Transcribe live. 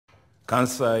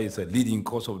Cancer is a leading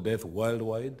cause of death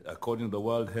worldwide. According to the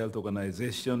World Health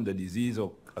Organization, the disease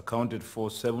accounted for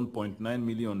 7.9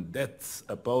 million deaths,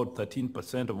 about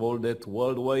 13% of all deaths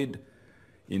worldwide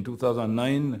in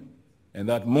 2009, and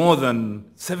that more than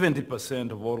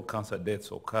 70% of all cancer deaths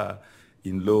occur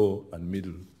in low and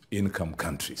middle income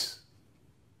countries.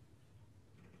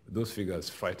 Those figures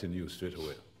frighten you straight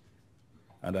away.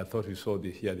 And I thought we saw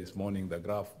here this morning the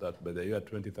graph that by the year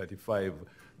 2035,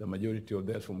 the majority of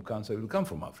deaths from cancer will come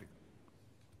from Africa.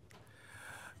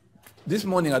 This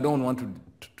morning, I don't want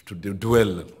to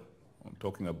dwell on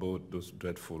talking about those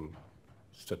dreadful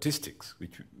statistics,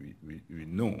 which we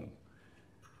know,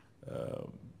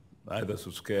 either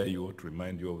to scare you or to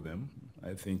remind you of them.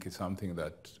 I think it's something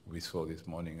that we saw this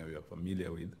morning and we are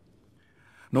familiar with.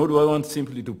 Nor do I want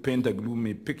simply to paint a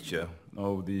gloomy picture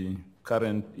of the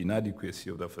current inadequacy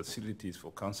of the facilities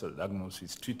for cancer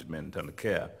diagnosis, treatment, and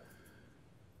care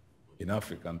in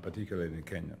Africa, and particularly in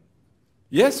Kenya.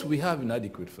 Yes, we have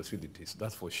inadequate facilities,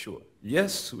 that's for sure.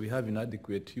 Yes, we have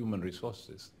inadequate human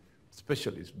resources,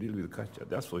 specialists deal with cancer,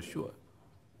 that's for sure.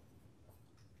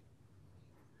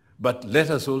 But let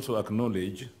us also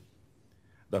acknowledge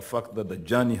the fact that the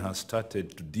journey has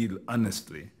started to deal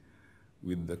honestly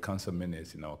with the cancer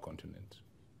menace in our continent.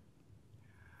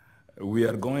 We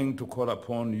are going to call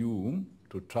upon you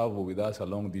to travel with us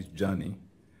along this journey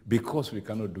because we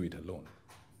cannot do it alone.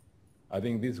 I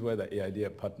think this is where the idea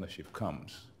of partnership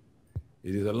comes.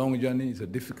 It is a long journey, it's a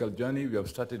difficult journey, we have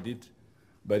started it,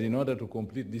 but in order to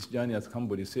complete this journey, as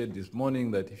somebody said this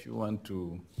morning, that if you want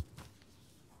to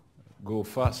go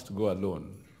fast, go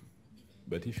alone.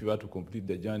 But if you want to complete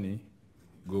the journey,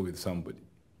 go with somebody.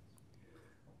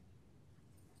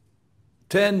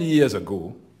 10 years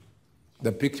ago,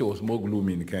 the picture was more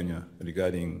gloomy in Kenya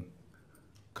regarding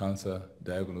cancer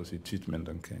diagnosis, treatment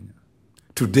in Kenya.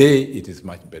 Today, it is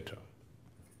much better.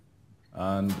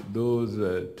 And those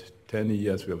 10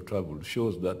 years we have traveled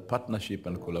shows that partnership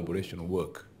and collaboration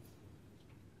work.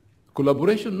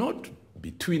 Collaboration not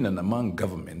between and among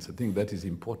governments, I think that is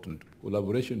important.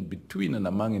 Collaboration between and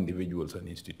among individuals and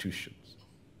institutions.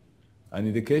 And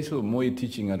in the case of Moi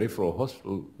Teaching and Referral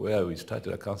Hospital, where we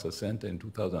started a cancer center in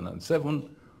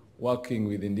 2007, working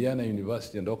with Indiana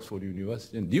University and Oxford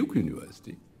University and Duke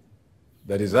University,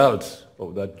 the result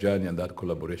of that journey and that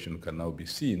collaboration can now be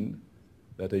seen,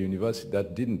 that a university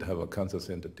that didn't have a cancer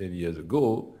center 10 years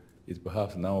ago is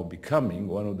perhaps now becoming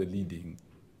one of the leading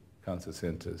cancer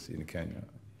centers in Kenya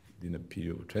in a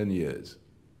period of 10 years.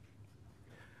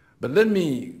 But let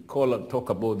me talk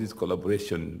about this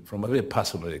collaboration from a very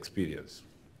personal experience,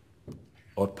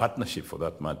 or partnership for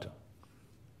that matter.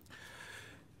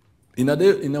 In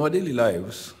our daily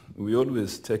lives, we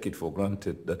always take it for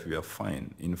granted that we are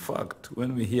fine. In fact,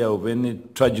 when we hear of any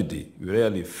tragedy, we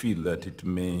rarely feel that it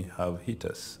may have hit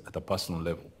us at a personal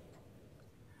level.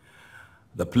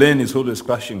 The plane is always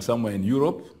crashing somewhere in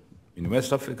Europe, in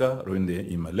West Africa, or in the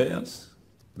Himalayas,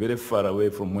 very far away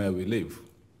from where we live,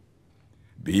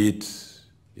 be it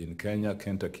in Kenya,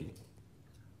 Kentucky,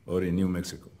 or in New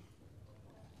Mexico.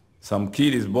 Some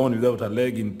kid is born without a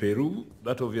leg in Peru.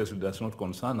 That obviously does not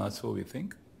concern us, so we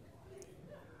think.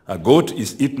 A goat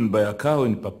is eaten by a cow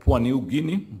in Papua New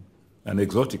Guinea. An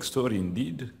exotic story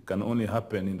indeed, can only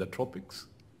happen in the tropics.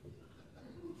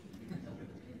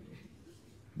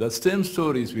 The same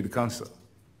story is with cancer.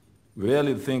 We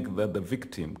rarely think that the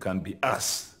victim can be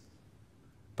us.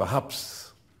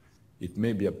 Perhaps it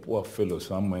may be a poor fellow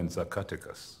somewhere in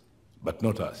Zacatecas, but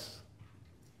not us.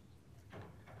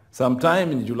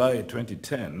 Sometime in July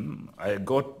 2010, I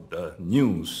got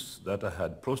news that I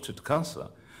had prostate cancer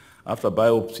after a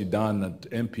biopsy done at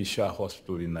MP Shah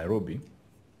Hospital in Nairobi.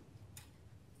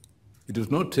 It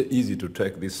was not easy to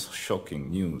take this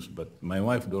shocking news, but my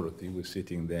wife Dorothy was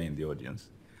sitting there in the audience.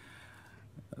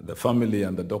 The family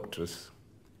and the doctors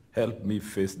helped me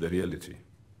face the reality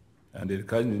and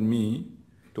encouraged me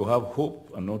to have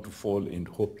hope and not to fall in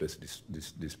hopeless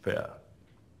despair.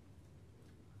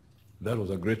 That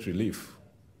was a great relief.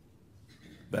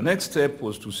 The next step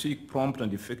was to seek prompt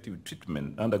and effective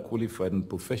treatment under qualified and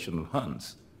professional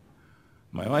hands.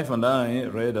 My wife and I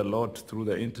read a lot through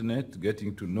the internet,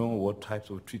 getting to know what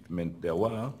types of treatment there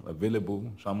were available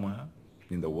somewhere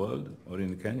in the world or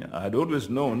in Kenya. I had always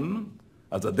known,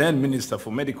 as a then Minister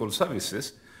for Medical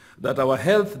Services, that our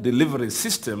health delivery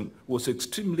system was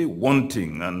extremely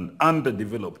wanting and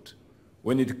underdeveloped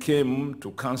when it came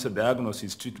to cancer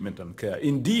diagnosis, treatment, and care.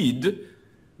 Indeed,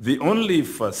 the only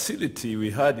facility we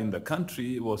had in the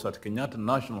country was at Kenyatta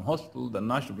National Hospital, the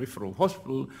National Referral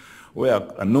Hospital, where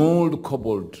an old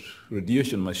cobalt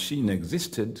radiation machine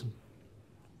existed,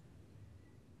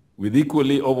 with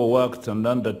equally overworked and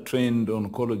under-trained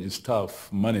oncology staff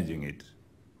managing it.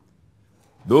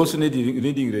 Those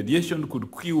needing radiation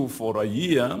could queue for a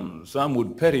year. Some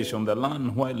would perish on the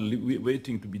land while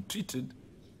waiting to be treated.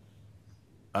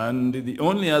 And the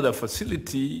only other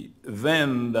facility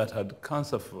then that had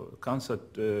cancer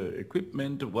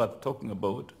equipment worth talking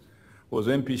about was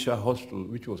MP Shah Hospital,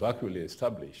 which was actually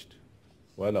established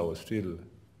while I was still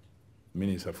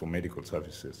Minister for Medical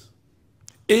Services.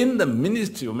 In the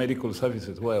Ministry of Medical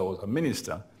Services, where I was a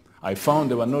minister, I found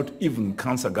there were not even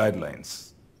cancer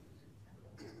guidelines.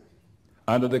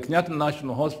 Under the Kenyatta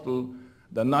National Hospital,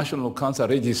 the National Cancer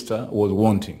Register was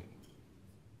wanting.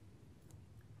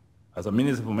 As a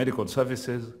Minister for Medical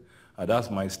Services, I'd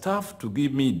asked my staff to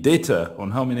give me data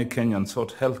on how many Kenyans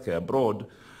sought healthcare abroad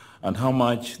and how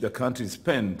much the country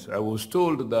spent. I was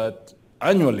told that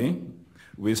annually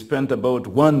we spent about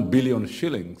 1 billion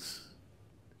shillings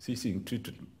seeking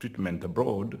treatment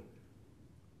abroad,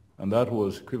 and that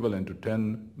was equivalent to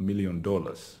 $10 million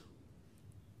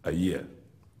a year.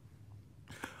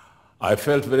 I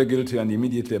felt very guilty and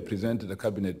immediately presented a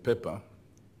cabinet paper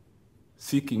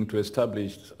seeking to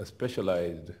establish a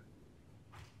specialized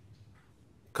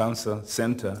cancer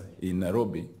center in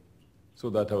Nairobi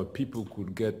so that our people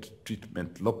could get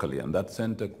treatment locally, and that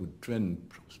center could train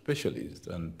specialists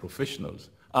and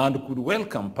professionals and could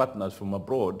welcome partners from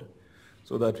abroad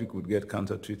so that we could get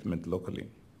cancer treatment locally.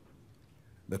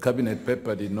 The cabinet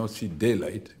paper did not see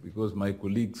daylight because my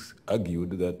colleagues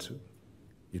argued that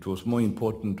it was more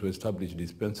important to establish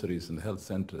dispensaries and health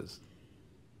centers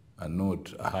and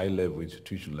not a high-level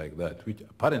institution like that, which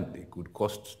apparently could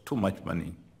cost too much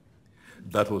money.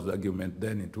 That was the argument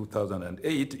then in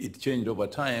 2008. It changed over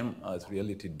time as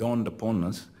reality dawned upon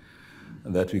us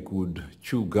that we could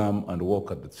chew gum and walk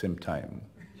at the same time.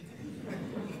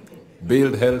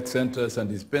 Build health centers and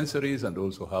dispensaries and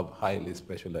also have highly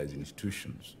specialized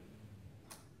institutions.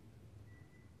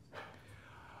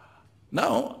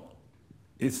 Now,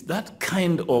 it's that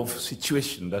kind of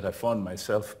situation that I found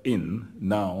myself in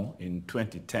now in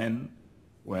 2010,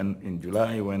 in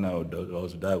July, when I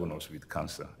was diagnosed with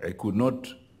cancer. I could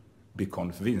not be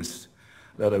convinced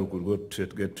that I could go to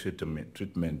get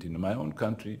treatment in my own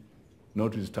country,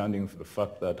 notwithstanding the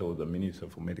fact that I was the Minister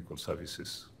for Medical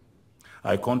Services.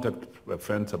 I contacted my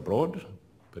friends abroad,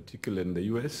 particularly in the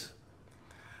US.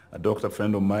 A doctor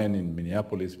friend of mine in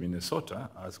Minneapolis, Minnesota,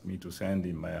 asked me to send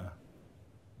him my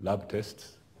lab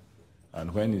tests.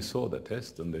 And when he saw the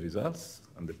test and the results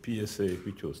and the PSA,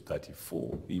 which was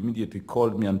 34, he immediately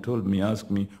called me and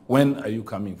asked me, when are you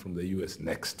coming from the US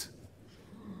next?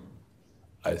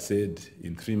 I said,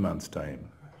 in 3 months' time.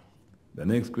 The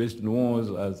next question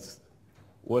was,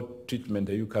 what treatment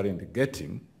are you currently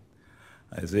getting?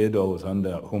 I said, I was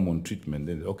under hormone treatment.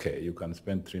 They said, okay, you can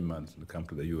spend 3 months and come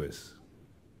to the US.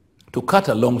 To cut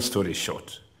a long story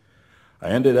short, I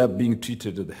ended up being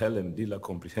treated at the Helen Diller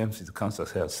Comprehensive Cancer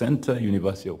Care Center,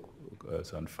 University of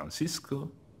San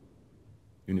Francisco,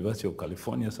 University of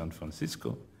California, San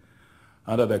Francisco,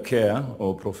 under the care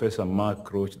of Professor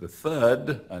Mark Roach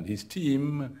III and his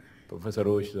team. Professor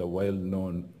Roach is a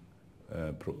well-known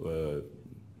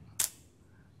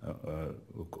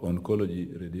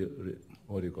oncology,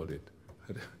 what do you call it?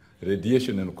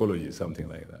 Radiation oncology, something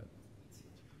like that.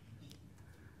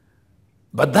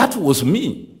 But that was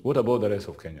me. What about the rest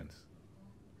of Kenyans?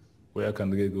 Where can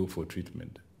they go for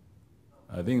treatment?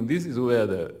 I think this is where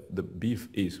the beef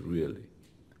is really.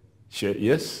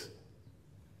 Yes,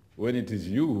 when it is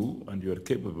you and you are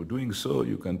capable of doing so,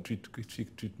 you can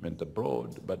seek treatment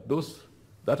abroad. But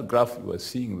that graph you are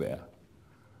seeing there,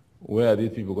 where are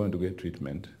these people going to get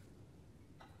treatment?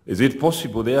 Is it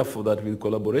possible, therefore, that with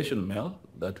collaboration, Mel,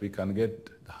 that we can get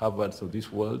the Harvards of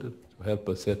this world to help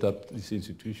us set up these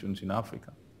institutions in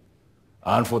Africa?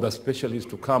 And for the specialists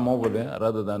to come over there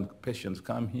rather than patients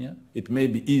come here? It may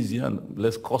be easier and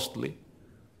less costly.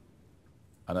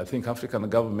 And I think African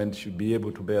governments should be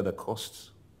able to bear the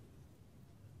costs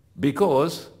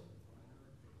because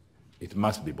it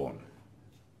must be borne.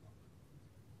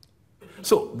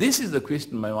 So this is the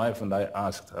question my wife and I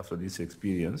asked after this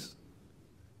experience.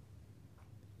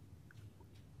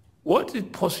 Was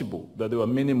it possible that there were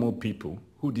many more people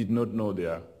who did not know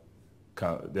their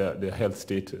health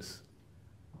status?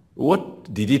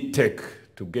 What did it take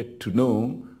to get to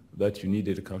know that you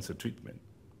needed cancer treatment?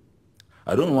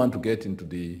 I don't want to get into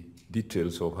the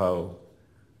details of how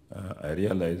I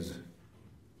realized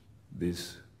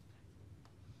this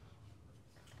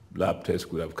lab test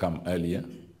could have come earlier.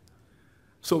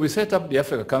 So we set up the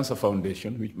Africa Cancer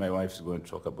Foundation, which my wife is going to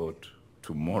talk about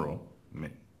tomorrow,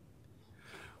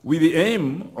 with the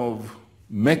aim of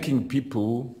making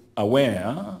people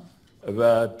aware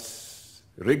that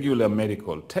regular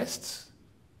medical tests,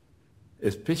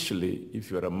 especially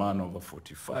if you're a man over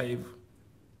 45,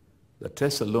 the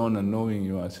test alone and knowing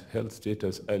your health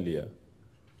status earlier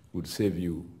would save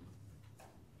you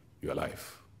your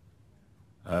life.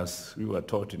 As we were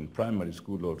taught in primary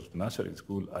school or nursery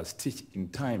school, a stitch in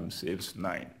time saves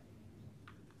 9.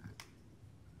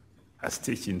 A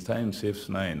stitch in time saves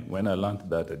 9. When I learned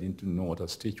that, I didn't know what a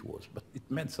stitch was, but it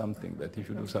meant something, that if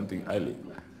you do something early.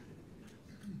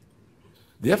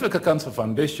 The Africa Cancer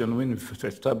Foundation, when we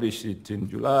established it in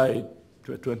July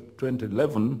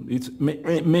 2011, its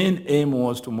main aim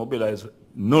was to mobilize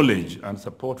knowledge and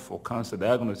support for cancer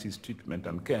diagnosis, treatment,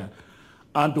 and care,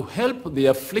 and to help the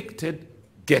afflicted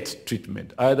get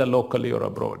treatment, either locally or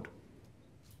abroad.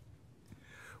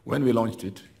 When we launched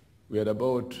it, we had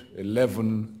about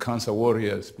 11 cancer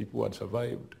warriors, people who had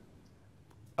survived.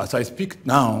 As I speak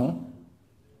now,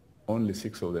 only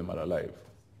 6 of them are alive.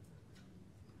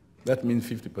 That means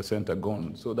 50% are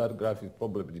gone, so that graph is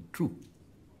probably true.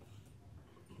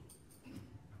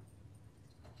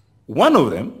 One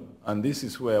of them, and this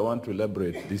is where I want to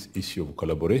elaborate this issue of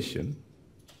collaboration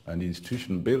and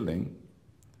institution building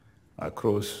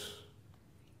across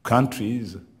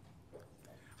countries.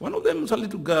 One of them is a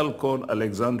little girl called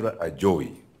Alexandra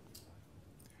Ajoy,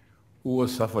 who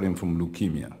was suffering from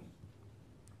leukemia.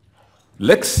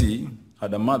 Lexi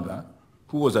had a mother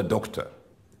who was a doctor.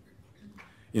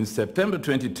 In September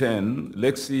 2010,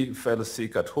 Lexi fell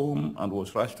sick at home and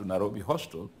was rushed to Nairobi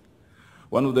Hospital,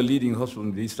 one of the leading hospitals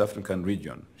in the East African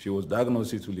region. She was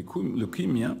diagnosed with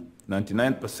leukemia.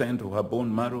 99% of her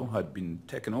bone marrow had been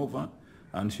taken over,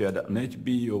 and she had an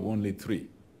HB of only 3.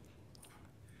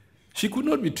 She could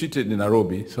not be treated in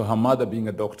Nairobi, so her mother, being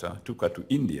a doctor, took her to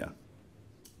India,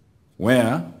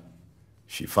 where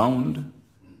she found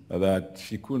that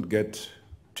she couldn't get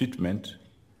treatment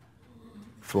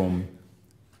from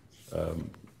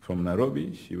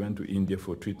Nairobi. She went to India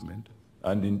for treatment,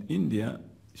 and in India,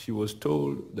 she was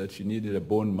told that she needed a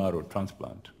bone marrow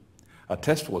transplant. A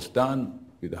test was done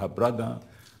with her brother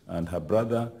and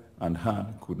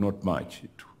her could not match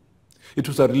it. It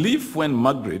was a relief when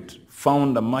Margaret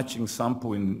found a matching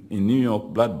sample in New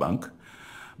York blood bank,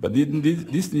 but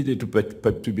this needed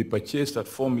to be purchased at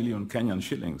 4 million Kenyan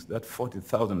shillings, that's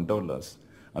 $40,000,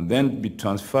 and then be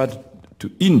transferred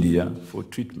to India for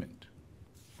treatment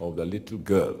of the little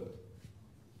girl.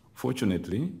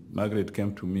 Fortunately, Margaret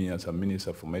came to me as a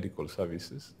Minister for Medical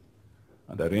Services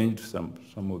and arranged some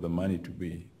of the money to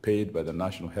be paid by the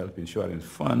National Health Insurance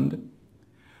Fund,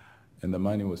 and the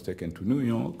money was taken to New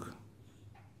York.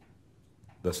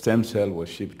 The stem cell was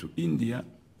shipped to India,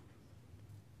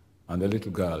 and the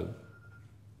little girl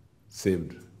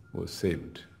was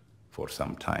saved for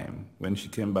some time. When she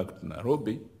came back to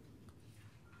Nairobi,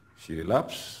 she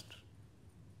relapsed,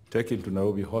 taken to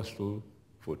Nairobi Hospital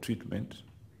for treatment,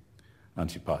 and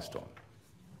she passed on.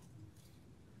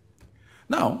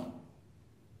 Now,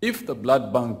 if the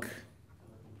blood bank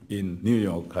in New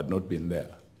York had not been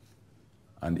there,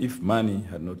 and if money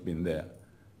had not been there,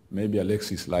 maybe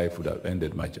Alexi's life would have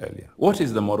ended much earlier. What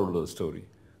is the moral of the story?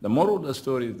 The moral of the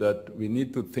story is that we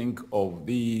need to think of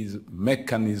these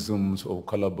mechanisms of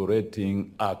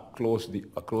collaborating across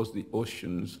the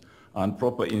oceans and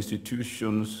proper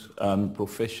institutions and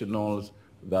professionals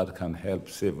that can help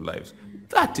save lives.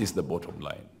 That is the bottom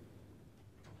line.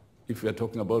 If we are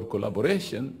talking about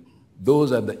collaboration,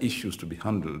 those are the issues to be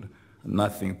handled,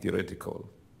 nothing theoretical.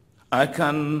 I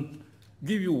can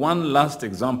give you one last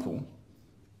example,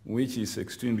 which is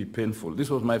extremely painful. This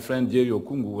was my friend Jerry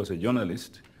Okungu, who was a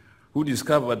journalist, who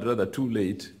discovered rather too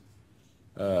late,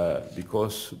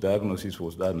 because diagnosis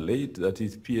was done late, that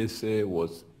his PSA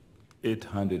was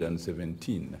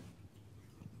 817.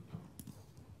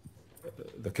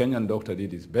 The Kenyan doctor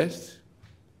did his best.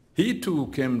 He too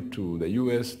came to the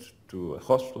US, to a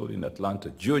hospital in Atlanta,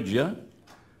 Georgia.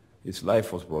 His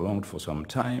life was prolonged for some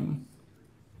time,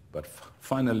 but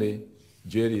finally,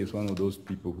 Jerry is one of those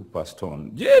people who passed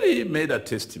on. Jerry made a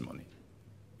testimony,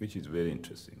 which is very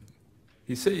interesting.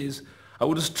 He says, I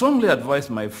would strongly advise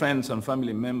my friends and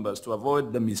family members to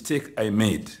avoid the mistake I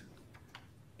made.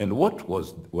 And what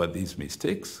were these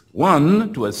mistakes?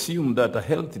 One, to assume that a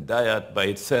healthy diet by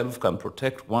itself can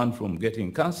protect one from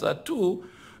getting cancer. Two,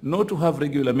 not to have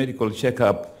regular medical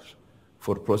checkups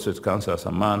for prostate cancer as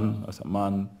a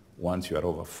man once you are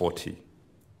over 40.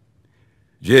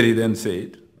 Jerry then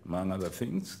said, among other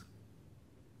things,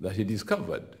 that he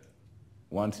discovered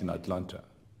once in Atlanta,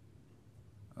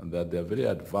 and that there are very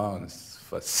advanced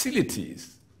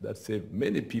facilities that save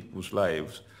many people's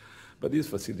lives, but these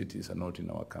facilities are not in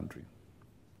our country.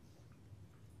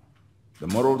 The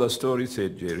moral of the story,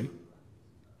 said Jerry,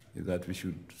 is that we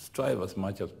should strive as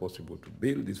much as possible to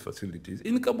build these facilities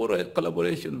in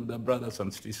collaboration with our brothers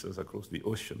and sisters across the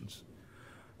oceans.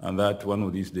 And that one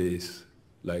of these days,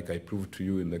 like I proved to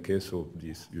you in the case of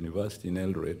this university in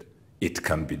Eldoret, it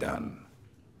can be done.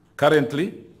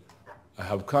 Currently, I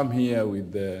have come here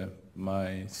with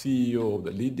my CEO of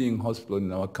the leading hospital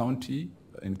in our county,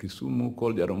 in Kisumu,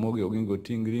 called Jaramogi Oginga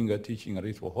Odinga Teaching and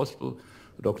Research Hospital.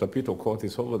 Dr. Peter Okoth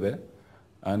is over there,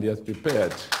 and he has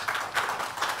prepared.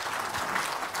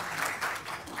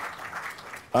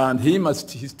 And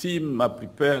his team have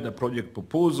prepared a project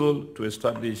proposal to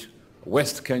establish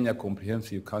West Kenya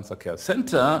Comprehensive Cancer Care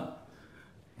Center.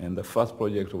 And the first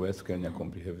project of West Kenya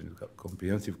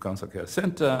Comprehensive Cancer Care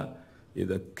Center is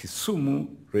the Kisumu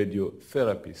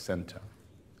Radiotherapy Center,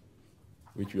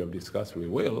 which we have discussed very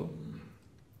well.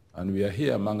 And we are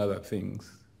here, among other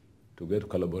things, to get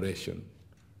collaboration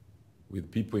with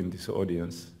people in this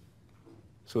audience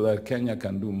so that Kenya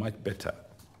can do much better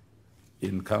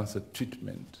in cancer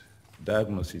treatment,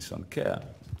 diagnosis, and care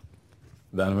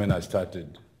than when I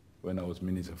started, when I was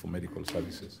Minister for Medical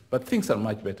Services. But things are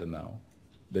much better now.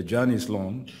 The journey is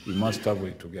long. We must travel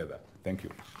it together. Thank you.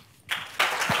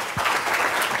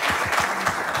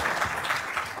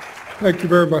 Thank you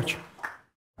very much.